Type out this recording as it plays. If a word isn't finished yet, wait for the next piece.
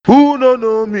Who don't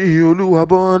know me,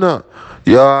 Oluwabona?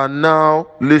 You are now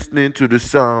listening to the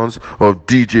sounds of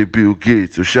DJ Bill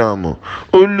Gates, Oshamo.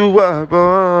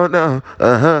 Oluwabona,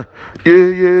 yeah,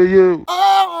 yeah, yeah.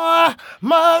 Oh,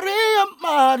 Maria,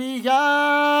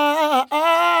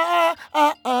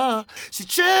 she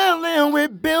chilling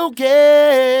with Bill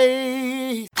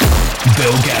Gates.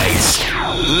 Bill Gates,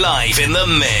 live in the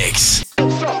mix.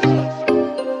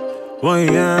 Oh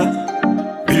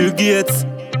yeah, Bill Gates.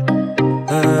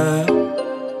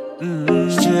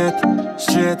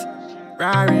 Shit,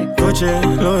 Rari, Gucci,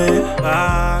 Louis,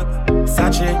 bag,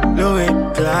 Sachi, Louis,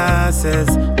 glasses,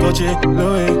 Gucci,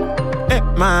 Louis,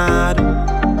 mad,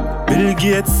 Bill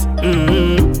Gates,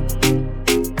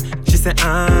 She said,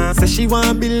 say she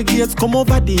want Bill Gates come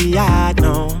over the yard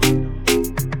now.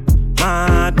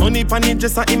 Mad, money pan it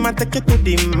just so him a take you to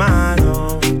the man,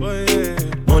 oh.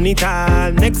 Money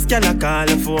tall, next girl I call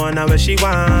her phone, now where she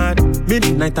want.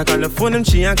 Midnight I call her phone and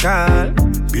she a call.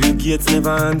 Bill Gates never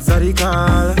answer the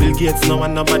call. Bill Gates no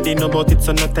want nobody know about it,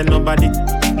 so no tell nobody.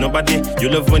 Nobody, you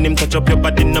love when him touch up your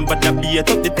body. Nobody beat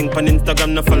up the thing pan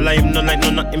Instagram. No follow him, no like, no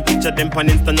nothing picture them pan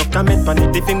Insta. No comment pan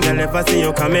it, if him girl ever see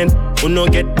you coming. Who no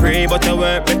get pray, but you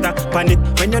work better pan it.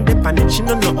 When you're deep pan it, she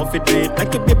no know if it rate.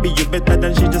 Like a baby, you better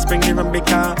than she just bring the rum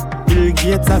because Bill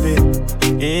Gates have it.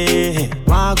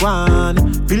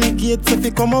 Wagwan. Bill Gates if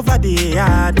he come over the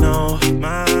yard now.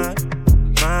 Mad.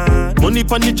 Money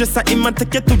pon the dress, him a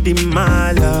take you to the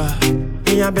mall.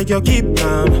 Me a beg you keep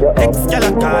calm. Next girl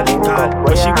a call.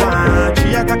 But she want,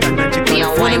 she a cock and she me a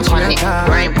wine pon it,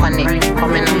 grind pon it,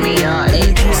 coming on me yard.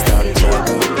 Stop chat.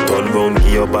 Turn round,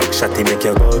 give your back shotty, make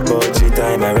your go 3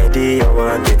 times already. You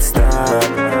want it start.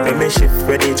 Let me shift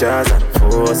ready jazz and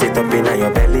force it up in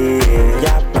your belly.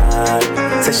 Yeah,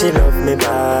 bad. Say she love me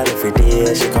bad every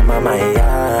day. She come on my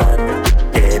yard.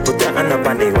 Yeah, put her hand up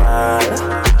on the wall.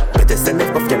 Send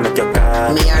it off, you make your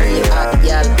car. Me are you hot,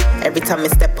 y'all. Every time I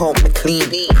step out, me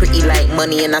clean. Pretty like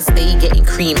money and I stay getting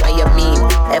cream. I mean,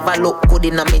 ever look good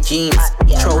in my jeans.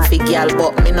 Trophy girl,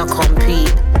 but me not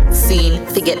compete. Scene,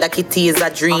 forget that kitty is a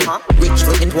dream. Rich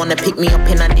looking wanna pick me up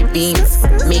in the beams.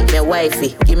 Make me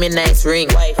wifey, give me nice ring.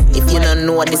 If you don't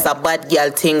know this a bad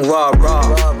girl thing, raw.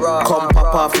 Come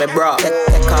pop off me bra.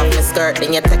 Take off me skirt,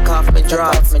 then you take off me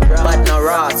drawers. But no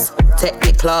Ross, take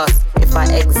the class. If I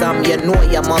exam, you know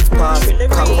you must pass.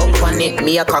 Cock up on it,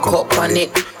 me a cock up on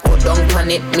it. Go down on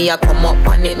it, me a come up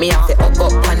on it. Me a say up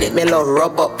on it, me love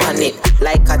rub up on it.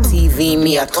 Like a TV,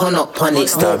 me a turn up on it.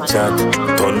 Stop chat,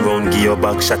 turn round, give your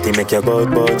back shotty, make your go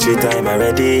 3 times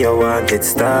already. You want it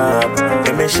stop.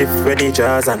 Let me shift ready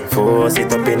jazz and force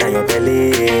it up in your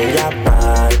belly. Yeah,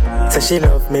 bad. Say she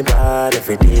love me bad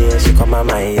every day. She come on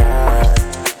my yard.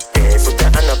 Yeah, put her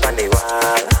hand up on the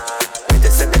wall. Me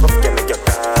just send it off, you make your call.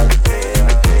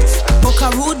 Book a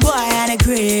rude boy and a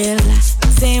grill.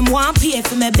 Same one pay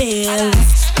for my bills.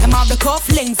 Them have the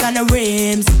cufflinks and the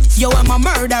rims. Yo, I'm a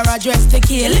murderer dressed to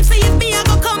kill. If he hit me, I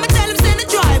go come and tell him send the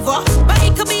driver. But he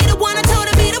could be the one I told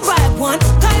him be the right one.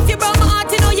 Cause if you broke my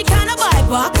heart, you know you can't buy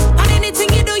back. And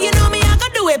anything you do, you know me, I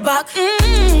can do it back.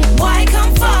 Why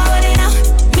come forward, you know?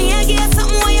 Me, I get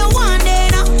something what you want, you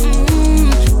know?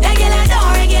 Regular,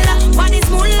 don't regular. But it's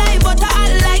moonlight, but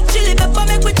I like chili pepper.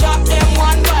 Make we chop them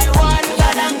one by one.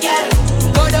 Goddamn girl,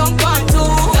 go down part 2.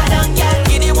 Goddamn girl,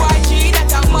 give the YG that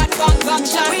a mad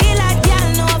concoction. Real like girl,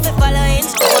 know if you follow it.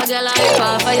 My girl, I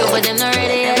fall for you, but them not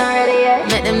ready yet.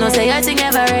 Make them know say your thing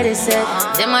ever ready set.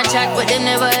 Them a chat, but them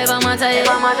never ever matter yet.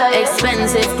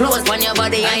 Expensive clothes on your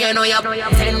body, and you know you're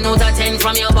 10 out of 10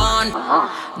 from your bond.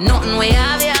 Nothing we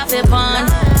have, you have to pawn.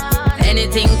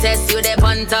 Anything test you, they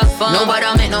on top form.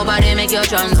 Nobody make you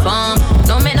transform.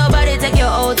 Don't make nobody take you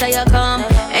out of your calm.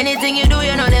 Anything you do,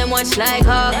 you know them watch like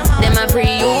hawk. Them a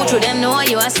pre-you, true them know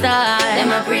you a star.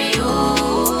 Them a pre-you.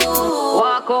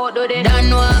 Walk out, do they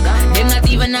done walk. Them not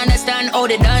even understand how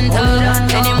they done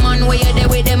talk. Any man where you there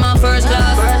with them on first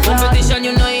class. Competition,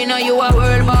 you know you a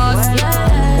world boss.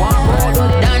 Walk out, do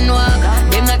they done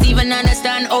walk. Them not even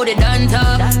understand how they done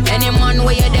talk. Any man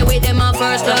where you there with them on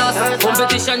first class.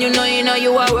 Competition, you know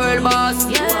you a world boss.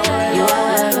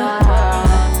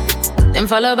 Them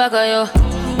follow back on you.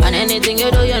 And anything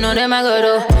you do, you know them a go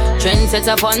do. Trend sets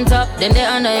up on top, then they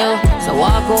under you. So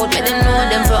walk out, let them know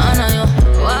them for honor you.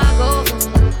 Walk out,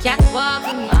 can't walk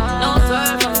with me, no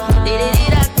twerk for me.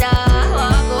 Di-di-di-da-da,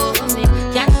 walk out for me,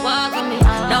 can't walk with me,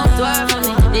 no twerk for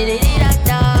me.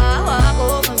 Di-di-di-da-da, walk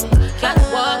out for me, can't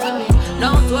walk with me, no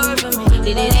twerk for me.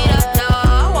 Di-di-di-da-da,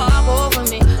 walk out for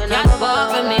me, can't walk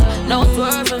for me, no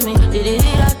twerk for me.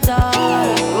 Di-di-di-da-da.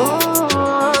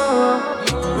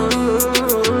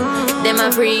 Them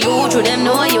a free you, true them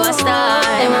know you a star.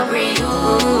 Them a free you.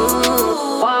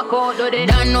 Walk out, do they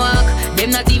done walk.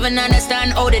 even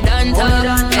understand how they done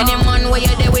talk. Any man where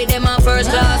you there with them on first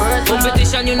class.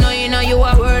 Competition, you know you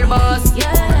are world boss.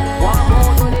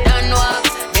 Done walk,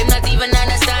 them not even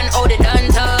understand how they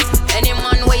done talk. Any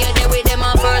man where you there with them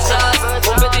on first class.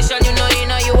 Competition, you know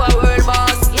you are world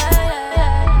boss.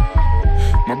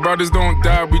 My brothers don't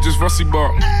die, we just rusty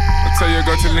bark. I tell your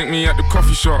girl to link me at the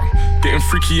coffee shop. Getting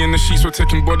freaky in the sheets, we're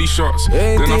taking body shots.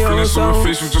 Then I finish with a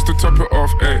facial just to top it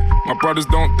off. Ay, my brothers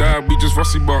don't die, we just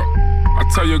rusty bark. I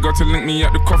tell your girl to link me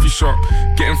at the coffee shop.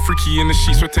 Getting freaky in the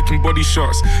sheets, we're taking body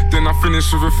shots. Then I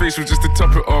finish with a facial just to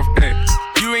top it off. Ay,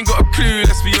 you ain't got a clue,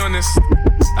 let's be honest.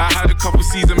 I had a couple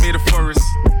seeds and made a forest.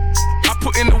 I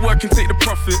put in the work and take the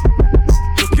profit.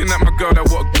 Looking at my girl,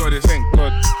 that what a goddess. Thank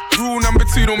God. Rule number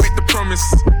 2, don't make the promise.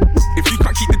 If you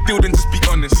can't keep the deal, then just be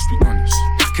honest.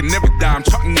 I can never die, I'm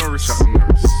Chuck Norris.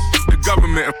 The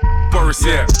government of Boris,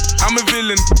 yeah. I'm a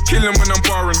villain, killing when I'm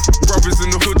barring. Brothers in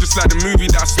the hood, just like the movie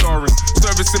that I'm starring.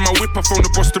 Servicing my whip, I phone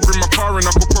the boss to bring my car in.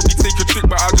 I could probably take a trick,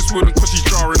 but I just wouldn't cause she's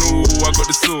jarring. Ooh, I got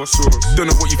the sauce. Don't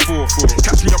know what you for.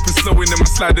 Catch me up and slowing in my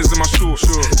sliders and my shorts.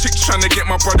 Chick's trying to get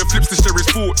my brother flips to share his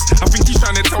thoughts. I think he's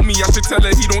trying to tell me I should tell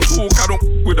her he don't talk, I don't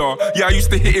with her. Yeah, I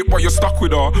used to hit it, but you're stuck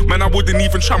with her. Man, I wouldn't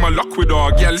even try my luck with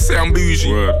her. Yeah, let's say I'm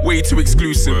bougie, way too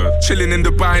exclusive. Chilling in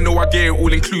Dubai, know I get it all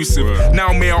inclusive.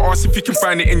 Now may I ask if you can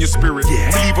find it in your spirit? To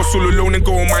leave us all alone and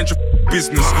go and mind your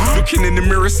business. Looking in the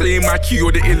mirror saying my key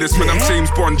or the illest. When I'm James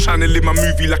Bond trying to live my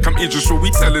movie like I'm Idris. So we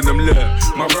telling them, look,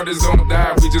 my brothers don't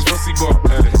die, we just rusty bop.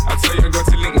 I tell you I got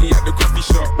to link me at the coffee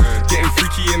shop. Getting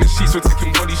freaky in the sheets, we're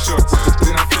taking body shots.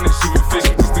 Then I finish with a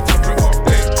facial just to top it off.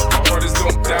 My brothers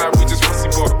don't die, we just rusty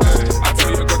bop. I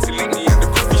tell you I got to link me at the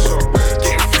coffee shop.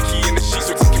 Getting freaky in the sheets,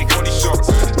 we're taking body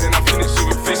shots. Then I finish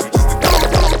with a facial just to top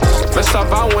it off. Best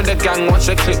of all when the gang watch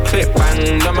a click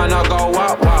bang. The man I go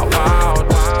wow.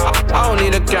 I don't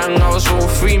need a gang, I was all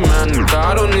free man.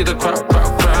 I don't need a crowd.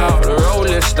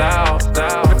 Rolling style,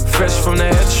 fresh from the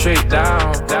head straight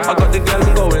down. I got the girl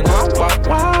going wow.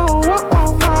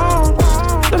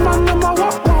 The man on my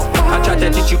wow. I tried to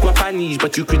teach you Guapanese,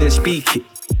 but you couldn't speak it.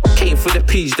 Came for the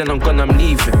peas, then I'm gone, I'm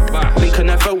leaving. Linking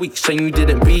her for weeks, and you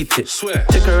didn't beat it.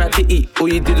 Took her out to eat, all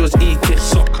you did was eat it.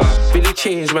 Really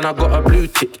changed when I got a blue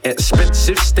tick.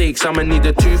 Expensive steaks, I'ma need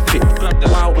a toothpick.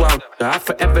 Wow, I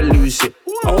forever lose it.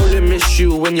 I only miss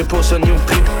you when you post a new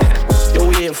pic. Yo,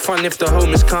 we ain't fun if the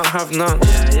homies can't have none.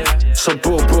 So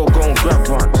bro, go and grab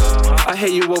one. I hear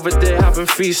you over there having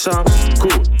threesome.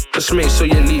 Cool, just make sure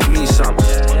you leave me some.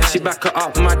 She back her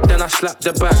up mad, then I slap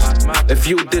the back. If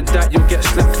you did that, you get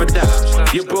slapped for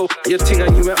that. You broke your ting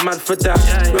and you went mad for that.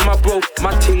 When my broke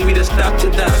my ting, we just stabbed to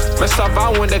that. Best of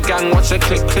all when the gang watch a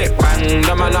click bang.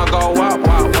 The man I go wow.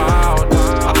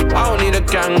 I don't need a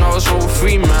gang, I was all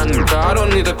free man. I don't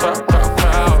need a crowd.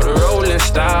 Rolling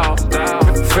style,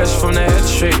 fresh from the head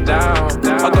straight down.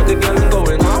 I got the girl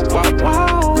going wow.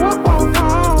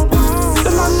 The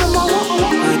man on my wow.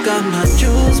 I got my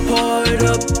juice poured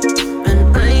up,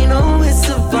 and I know it's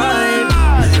a vibe.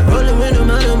 Rolling with a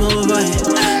man, I'm a vibe.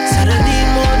 Said I need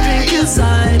more drink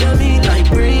inside of me, like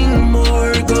bring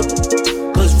more up.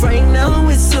 Cause right now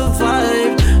it's a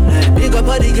vibe. Like big up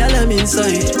all the gal I'm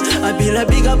inside. I be like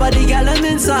big up all the gal I'm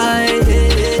inside.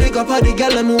 Big up all the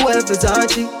gal I'm wear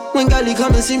Versace. When Gali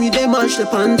come and see me, they mash the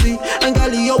panty. And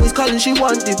Gali always calling, she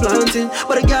want the planting.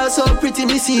 But the girl so pretty,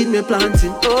 me seed me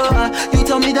planting. Oh, you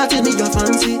tell me that it make you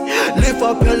fancy. Lift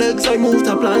up your legs, I move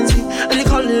to planty. And you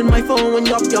calling my phone when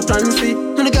you up your plans free.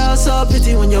 And the girl so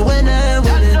pretty when you winning.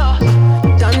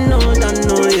 Done know, yeah.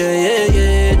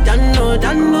 Done know, yeah.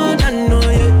 Done know,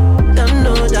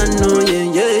 yeah.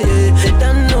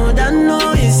 Done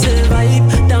know, it's a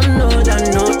vibe. Done know,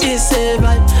 it's a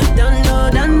vibe. Done know,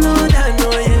 yeah.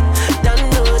 Done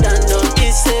know,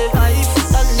 it's a vibe.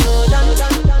 Done know.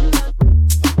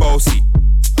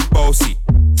 Bossy.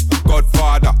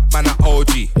 Godfather, man a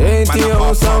OG. Man a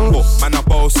half humble, man a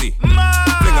bossy.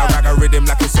 Fling a rag a rhythm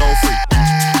like it's all free.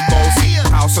 Bossy,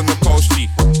 house on the coast G.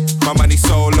 My money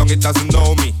so long it doesn't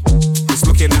know me. It's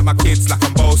looking at my kids like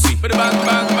I'm bossy. Bang,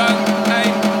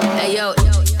 hey yo,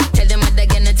 tell them what they're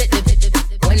gonna take the fit.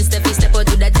 When step out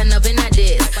to that turn up in a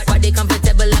dish. Body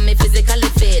comfortable, I'm physically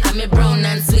fit. I'm brown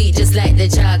and sweet, just like the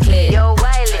chocolate. Yo,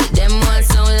 Wiley, them ones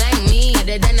sound like me.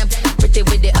 Other than a pretty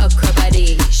with the okra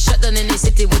body. Shut down in the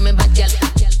city with me bad gal.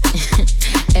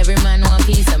 Every man want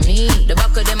piece of me. The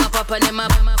back of them up, them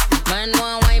up. Man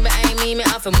want wine behind me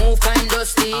off a move kind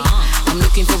dusty. I'm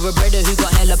looking for a brother who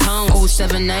got hella pound.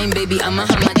 079, baby, I'm a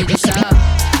hammer to the shop.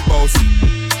 Bossy.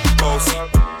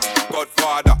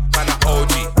 Godfather, man a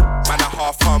OG. Man a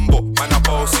half humble, man a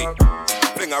bossy.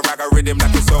 Fling a rag a rhythm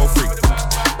like it's all free.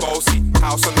 Bossy,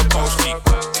 house on the coast G.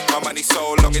 My money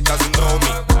so long it doesn't know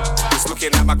me. It's looking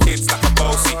looking at my kids like a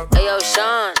bossy. Hey yo,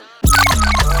 Sean.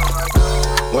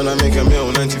 When I make a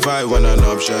meal, 95 when an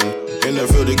option. In the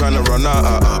field, they kinda run out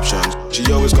of options.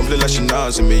 She always complain like she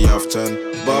nods me often,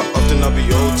 but often I'll be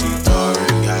OT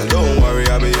tiring. Yeah, don't worry,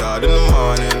 I'll be hard in the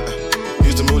morning.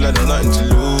 Used to move like there's nothing to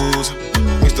lose.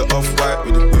 Mix the off-white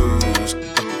with the blues.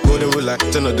 Golden with like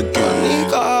 10 of the girls. I need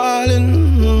calling,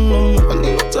 I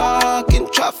need talking.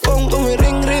 Trap phone going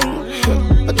ring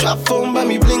ring. A trap phone by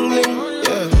me bling bling.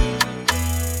 Yeah.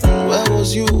 Where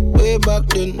was you way back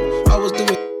then? I was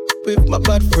doing with my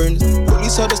bad friends.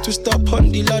 Police had us twist up on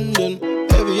the London.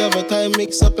 Every other time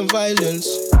mix up in violence.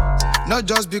 Not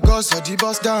just because I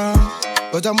G-boss down,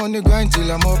 but I'm on the grind till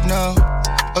I'm up now.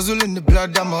 Hustle in the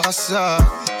blood, I'm a hustler.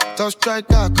 Tough strike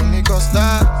that come me go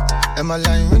star. Am I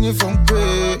line when you from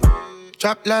pray?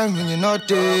 Trap line when you're not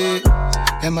there.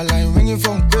 Am I line when you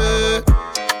from pray?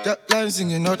 Trap line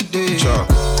singing not there. Sure.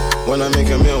 When I make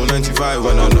a meal, 95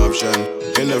 when an option.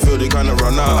 In the field, they kinda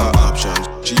run out of options.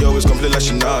 She always complain like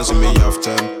she nods me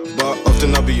often, but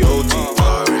often I'll be OT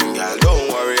tiring. Yeah, don't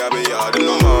worry, I'll be hard in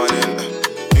the morning.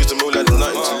 Used to move like there's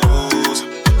nothing to lose.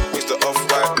 Mix the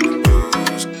off-white with the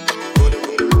blues.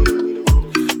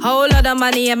 Whole lot of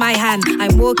money in my hand,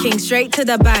 I'm walking straight to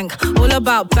the bank. All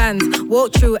about bands,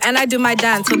 walk through and I do my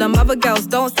dance. So them other girls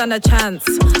don't stand a chance.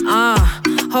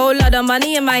 Whole lot of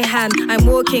money in my hand, I'm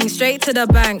walking straight to the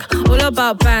bank. All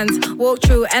about bands, walk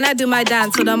through and I do my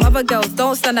dance. So them other girls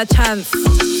don't stand a chance.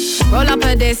 Roll up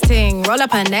a this thing, roll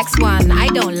up a next one. I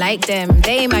don't like them,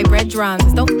 they ain't my bread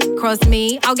runs. Don't cross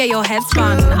me, I'll get your head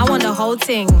spun. I want the whole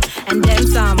thing, and then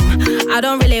some. I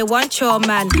don't really want your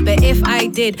man, but if I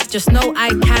did, just know I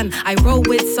can. I roll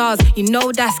with SARS, you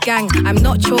know that's gang. I'm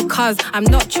not your cuz, I'm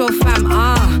not your fam.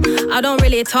 I don't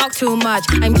really talk too much.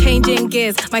 I'm changing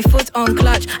gears, my foot on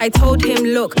clutch. I told him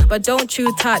look, but don't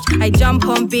you touch. I jump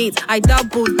on beats, I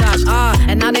double dutch.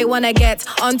 And now they wanna get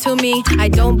onto me. I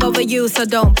don't bother you, so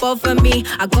don't bother me.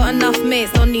 I got enough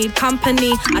mates, don't need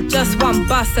company. I just want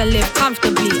bus and live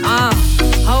comfortably.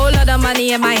 Whole lot of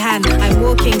money in my hand, I'm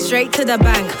walking straight to the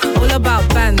bank. All about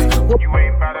bands. You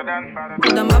ain't better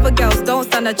than them other girls don't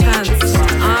stand a chance.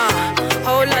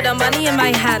 Whole lot of money in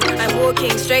my hand, I'm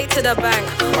walking straight to the bank.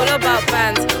 All about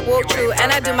bands, walk through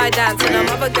and I do my dance. And them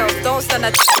other girls don't stand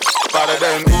a chance. Better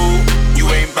than ooh, you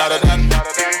ain't better than.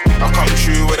 I come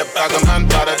true with a bag of man.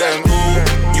 Better than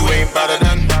ooh, you ain't better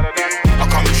than. I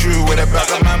come true with a bag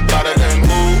of man. Better than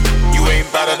ooh, you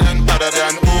ain't better than. Better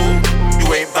than ooh, you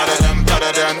ain't better than.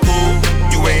 Better than ooh,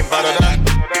 you ain't better than.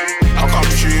 I come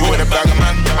true with a bag of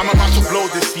man. I'm about to blow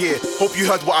this year. Hope you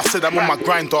heard what I said. I'm on my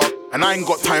grind, dog. And I ain't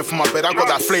got time for my bed, I got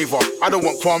that flavour. I don't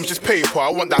want crumbs, just paper. I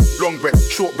want that long bread,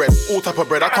 short bread, all type of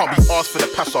bread. I can't be asked for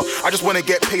the passer. I just wanna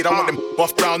get paid. I want them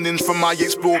buff brownings from my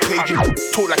explore page.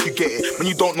 Talk like you get it, when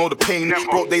you don't know the pain.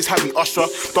 Broke days had me usher,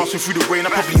 dancing through the rain. I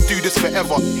probably do this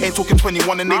forever. Ain't talking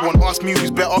 21 and they won't ask me who's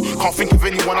better. Can't think of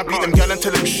anyone, I beat them gal and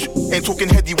tell them shh. Ain't talking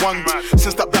heady ones.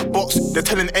 Since that black box, they're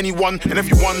telling anyone and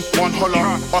everyone. One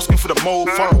holler, asking for the mo.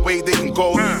 Far away they can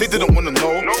go, they didn't wanna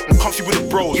know. I'm comfy with the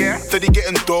bros, steady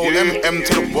getting dough. MM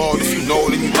to the world, if you know,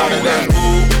 then you better than.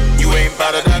 Ooh, you ain't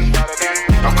better than.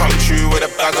 I come true with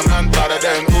a bag of man. Better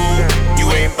than. Ooh, you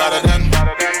ain't better than.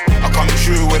 I come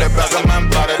true with a bag of man.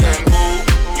 Better than. Ooh,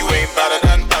 you ain't better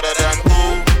than. Better than.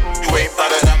 Ooh, you ain't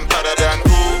better than. Better than.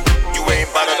 Ooh, you ain't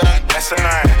better than. That's a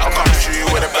nine. I come true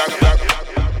with a bag of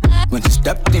man. When she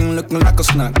stepped in looking like a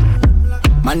snack,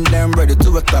 man damn ready to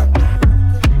attack.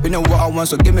 You know what I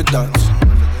want, so give me that.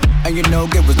 And you know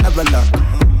it was never luck.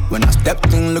 When I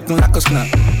stepped in looking like a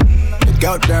snack, the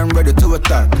girl damn ready to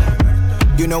attack.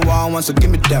 You know what I want, so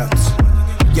give me that.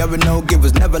 Yeah, we know give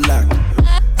was never lack.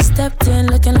 Stepped in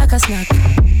looking like a snack.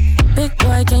 Big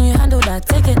boy, can you handle that?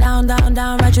 Take it down, down,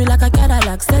 down, ride you like a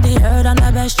Cadillac. Steady heard on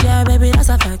the best, yeah, baby, that's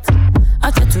a fact.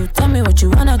 Attitude, tell me what you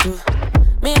wanna do.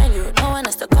 Me and you, no one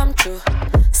has to come true.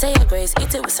 Say your grace,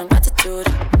 eat it with some gratitude.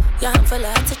 Yeah, I'm full of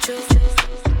attitude.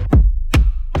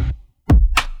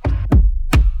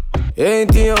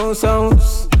 Ain't your own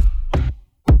sounds.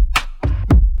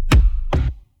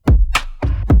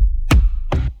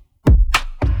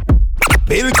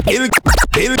 Bill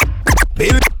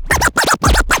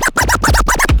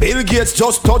Gates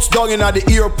just touched down in at the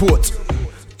airport.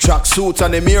 Tracksuit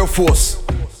and them Air Force.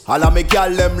 All of me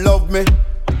gal them love me.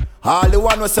 All the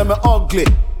one who say me ugly.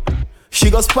 She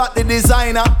go spot the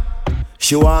designer.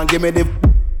 She want give me the.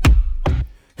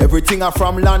 Everything are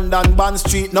from London, Bond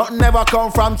Street. Nothing ever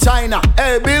come from China.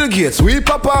 Hey Bill Gates, we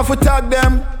pop off we tag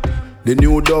them. The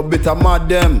new dub bit a mad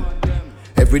them.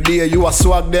 Every day you a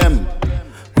swag them.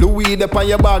 Louis up on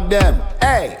your back them.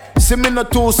 Hey, see me no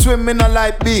too swim, me no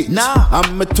like beach. Nah,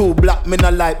 I'm me too black, me no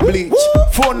like bleach. Woo.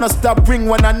 Phone no stop ring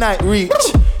when a night reach.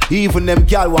 Even them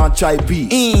gal want try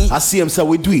beat. I see him so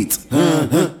we do it.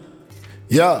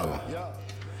 Yo.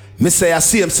 Me say I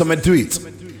see him so me do it.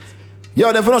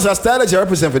 Yo, the financial strategy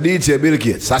represent for DJ Bill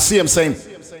Gates. I see him saying.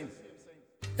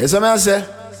 It's a man say.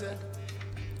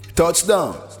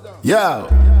 Touchdown. Yo.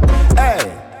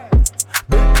 Hey.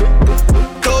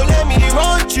 Don't let me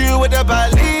run you with a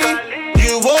ballet.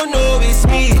 You won't know it's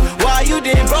me. Why you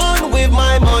did run with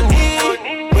my money?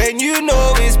 When you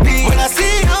know it's me. When I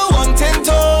see you on 10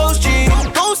 toes, G.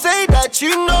 Don't say that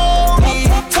you know me.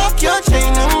 Tuck your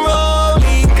chain and roll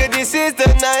me. Cause this is the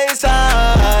nice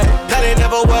side. That it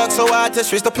never worked, so I had to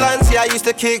switch the plans. See, I used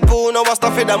to kick ball, now I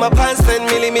stuff it down my pants. 10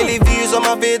 milli views on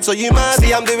my vid, so you mad.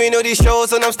 See, I'm doing all these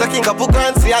shows and I'm stacking couple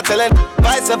grand. See, I tellin'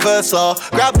 vice versa.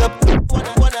 Grab the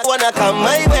wanna come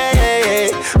my way,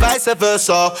 vice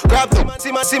versa. Grab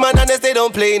the see my nanas, they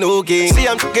don't play no game. See,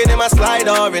 I'm getting in my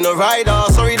slider, in a rider.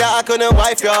 Sorry that I couldn't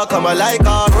wife ya, come a like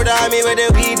her. Brother, I mean where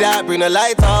the weed at, bring a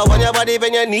lighter. On your body,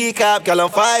 bend your kneecap, girl on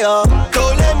fire.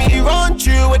 Don't let me run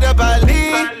you with a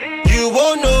ballet. You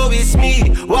won't know it's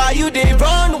me. Why you did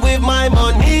run with my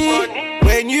money?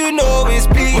 When you know it's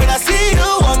me. When I see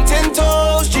you on 10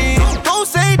 toes, G. Don't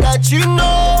say that you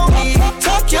know me.